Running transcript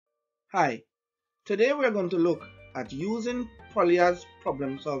Hi, today we're going to look at using Polya's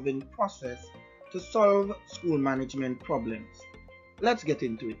problem-solving process to solve school management problems. Let's get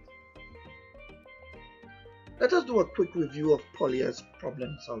into it. Let us do a quick review of Polya's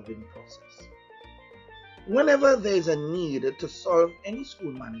problem-solving process. Whenever there is a need to solve any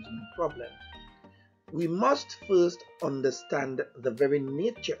school management problem, we must first understand the very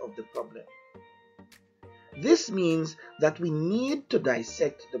nature of the problem. This means that we need to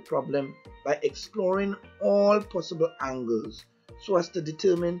dissect the problem by exploring all possible angles so as to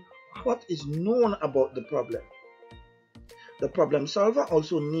determine what is known about the problem. The problem solver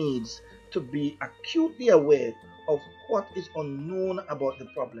also needs to be acutely aware of what is unknown about the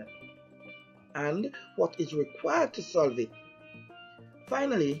problem and what is required to solve it.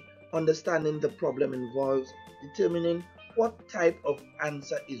 Finally, understanding the problem involves determining what type of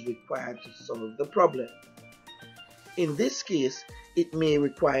answer is required to solve the problem. In this case, it may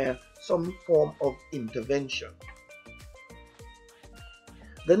require some form of intervention.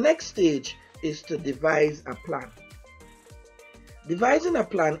 The next stage is to devise a plan. Devising a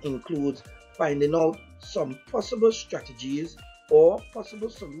plan includes finding out some possible strategies or possible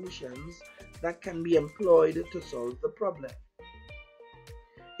solutions that can be employed to solve the problem.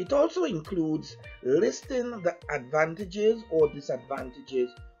 It also includes listing the advantages or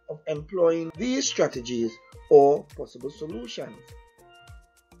disadvantages of employing these strategies or possible solutions.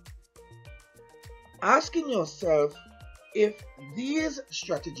 Asking yourself if these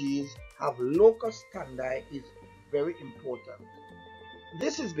strategies have locus standi is very important.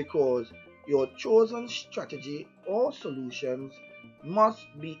 This is because your chosen strategy or solutions must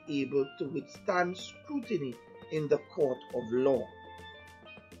be able to withstand scrutiny in the court of law.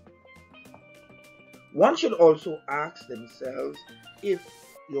 One should also ask themselves if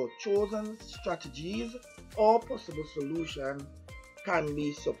your chosen strategies or possible solutions can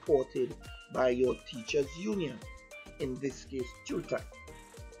be supported by your teachers' union, in this case tutor.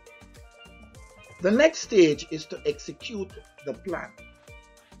 The next stage is to execute the plan.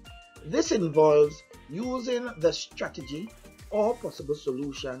 This involves using the strategy or possible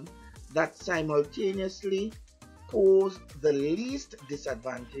solution that simultaneously pose the least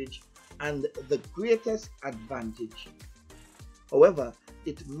disadvantage and the greatest advantage. However,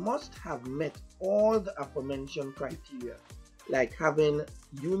 it must have met all the aforementioned criteria, like having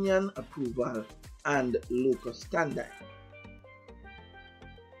union approval and locus standi.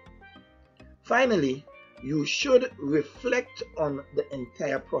 Finally, you should reflect on the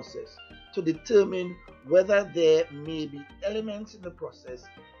entire process to determine whether there may be elements in the process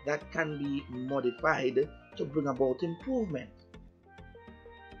that can be modified to bring about improvement.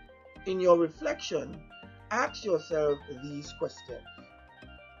 In your reflection, ask yourself these questions.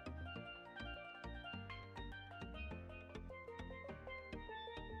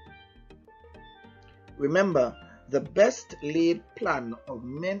 Remember, the best laid plan of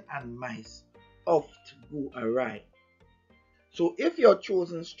men and mice oft go awry. So if your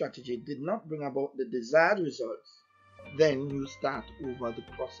chosen strategy did not bring about the desired results, then you start over the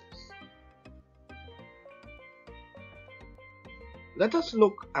process. Let us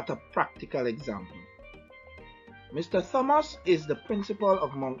look at a practical example. Mr. Thomas is the principal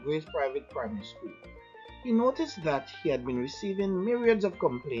of Mount Grace Private Primary School. He noticed that he had been receiving myriads of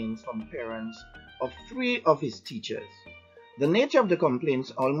complaints from parents of 3 of his teachers. The nature of the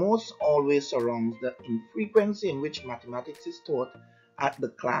complaints almost always surrounds the infrequency in which mathematics is taught at the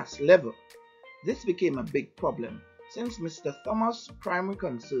class level. This became a big problem since Mr. Thomas' primary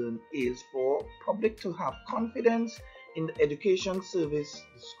concern is for public to have confidence in the education service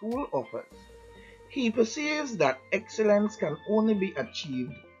the school offers. He perceives that excellence can only be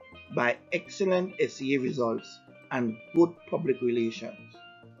achieved by excellent SEA results and good public relations.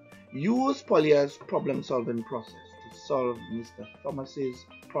 Use Polya's problem-solving process to solve Mr. Thomas's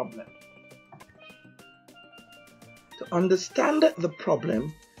problem. To understand the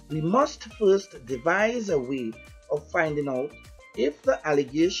problem, we must first devise a way of finding out if the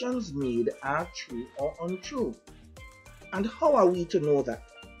allegations made are true or untrue. And how are we to know that?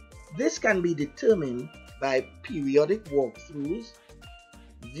 This can be determined by periodic walkthroughs,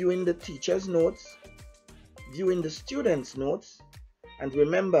 viewing the teacher's notes, viewing the student's notes, and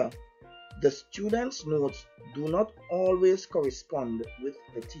remember, the student's notes do not always correspond with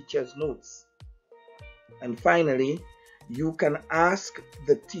the teacher's notes. And finally, you can ask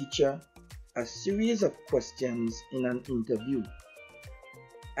the teacher a series of questions in an interview.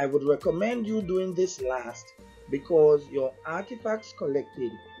 I would recommend you doing this last because your artifacts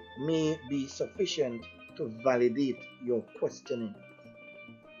collected may be sufficient to validate your questioning.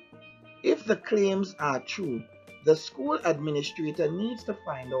 If the claims are true, the school administrator needs to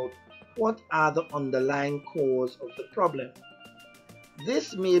find out what are the underlying cause of the problem.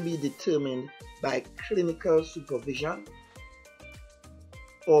 This may be determined by clinical supervision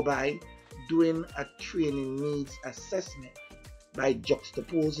or by doing a training needs assessment by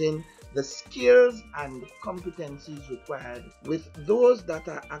juxtaposing the skills and competencies required with those that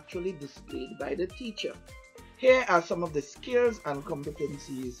are actually displayed by the teacher. Here are some of the skills and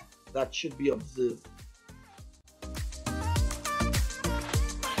competencies that should be observed.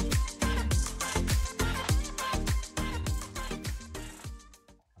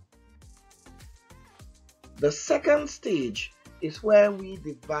 The second stage is where we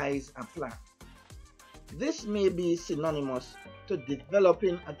devise a plan. This may be synonymous to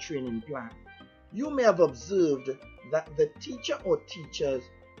developing a training plan. You may have observed that the teacher or teachers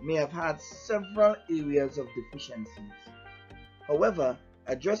may have had several areas of deficiencies. However,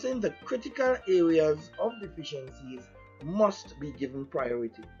 addressing the critical areas of deficiencies must be given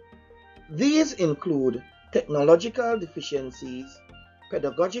priority. These include technological deficiencies,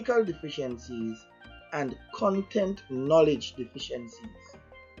 pedagogical deficiencies, and content knowledge deficiencies.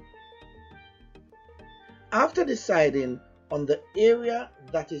 After deciding on the area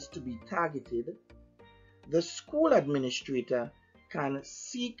that is to be targeted, the school administrator can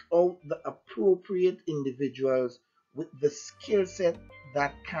seek out the appropriate individuals with the skill set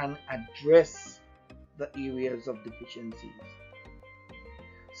that can address the areas of deficiencies.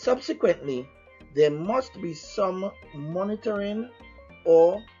 Subsequently, there must be some monitoring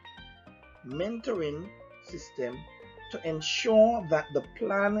or mentoring system to ensure that the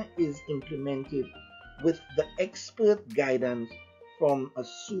plan is implemented with the expert guidance from a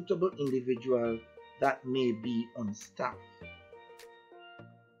suitable individual that may be on staff.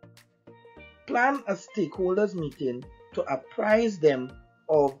 Plan a stakeholders meeting to apprise them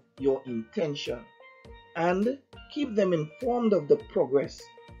of your intention and keep them informed of the progress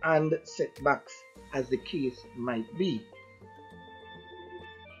and setbacks as the case might be.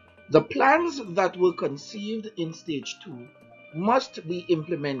 The plans that were conceived in stage 2 must be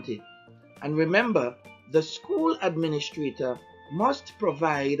implemented, and remember, the school administrator must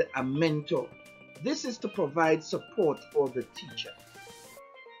provide a mentor. This is to provide support for the teacher.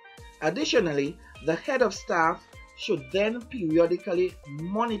 Additionally, the head of staff should then periodically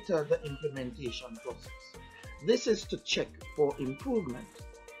monitor the implementation process. This is to check for improvement.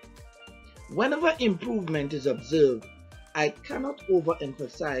 Whenever improvement is observed, I cannot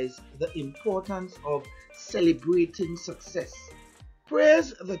overemphasize the importance of celebrating success.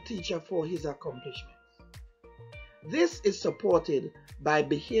 Praise the teacher for his accomplishments. This is supported by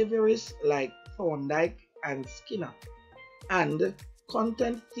behaviorists like Thorndike and Skinner, and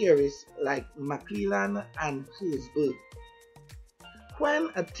content theorists like McClellan and Herzberg.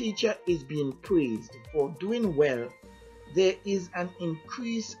 When a teacher is being praised for doing well, there is an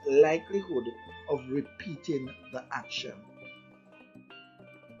increased likelihood of repeating the action.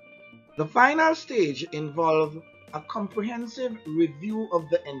 The final stage involves a comprehensive review of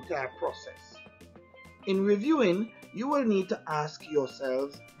the entire process. In reviewing, you will need to ask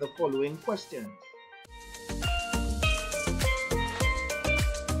yourselves the following questions.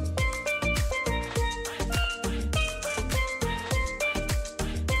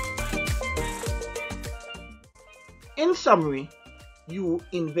 In summary, you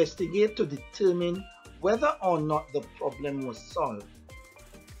investigate to determine whether or not the problem was solved.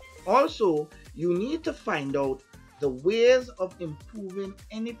 Also, you need to find out the ways of improving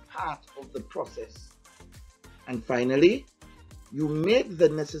any part of the process. And finally, you make the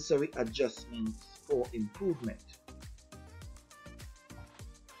necessary adjustments for improvement.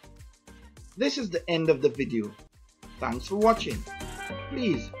 This is the end of the video. Thanks for watching.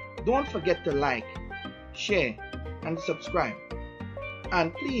 Please don't forget to like, share, and subscribe.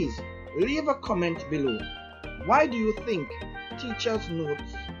 And please leave a comment below. Why do you think teachers'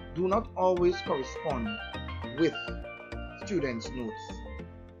 notes do not always correspond with students' notes?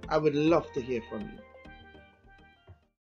 I would love to hear from you.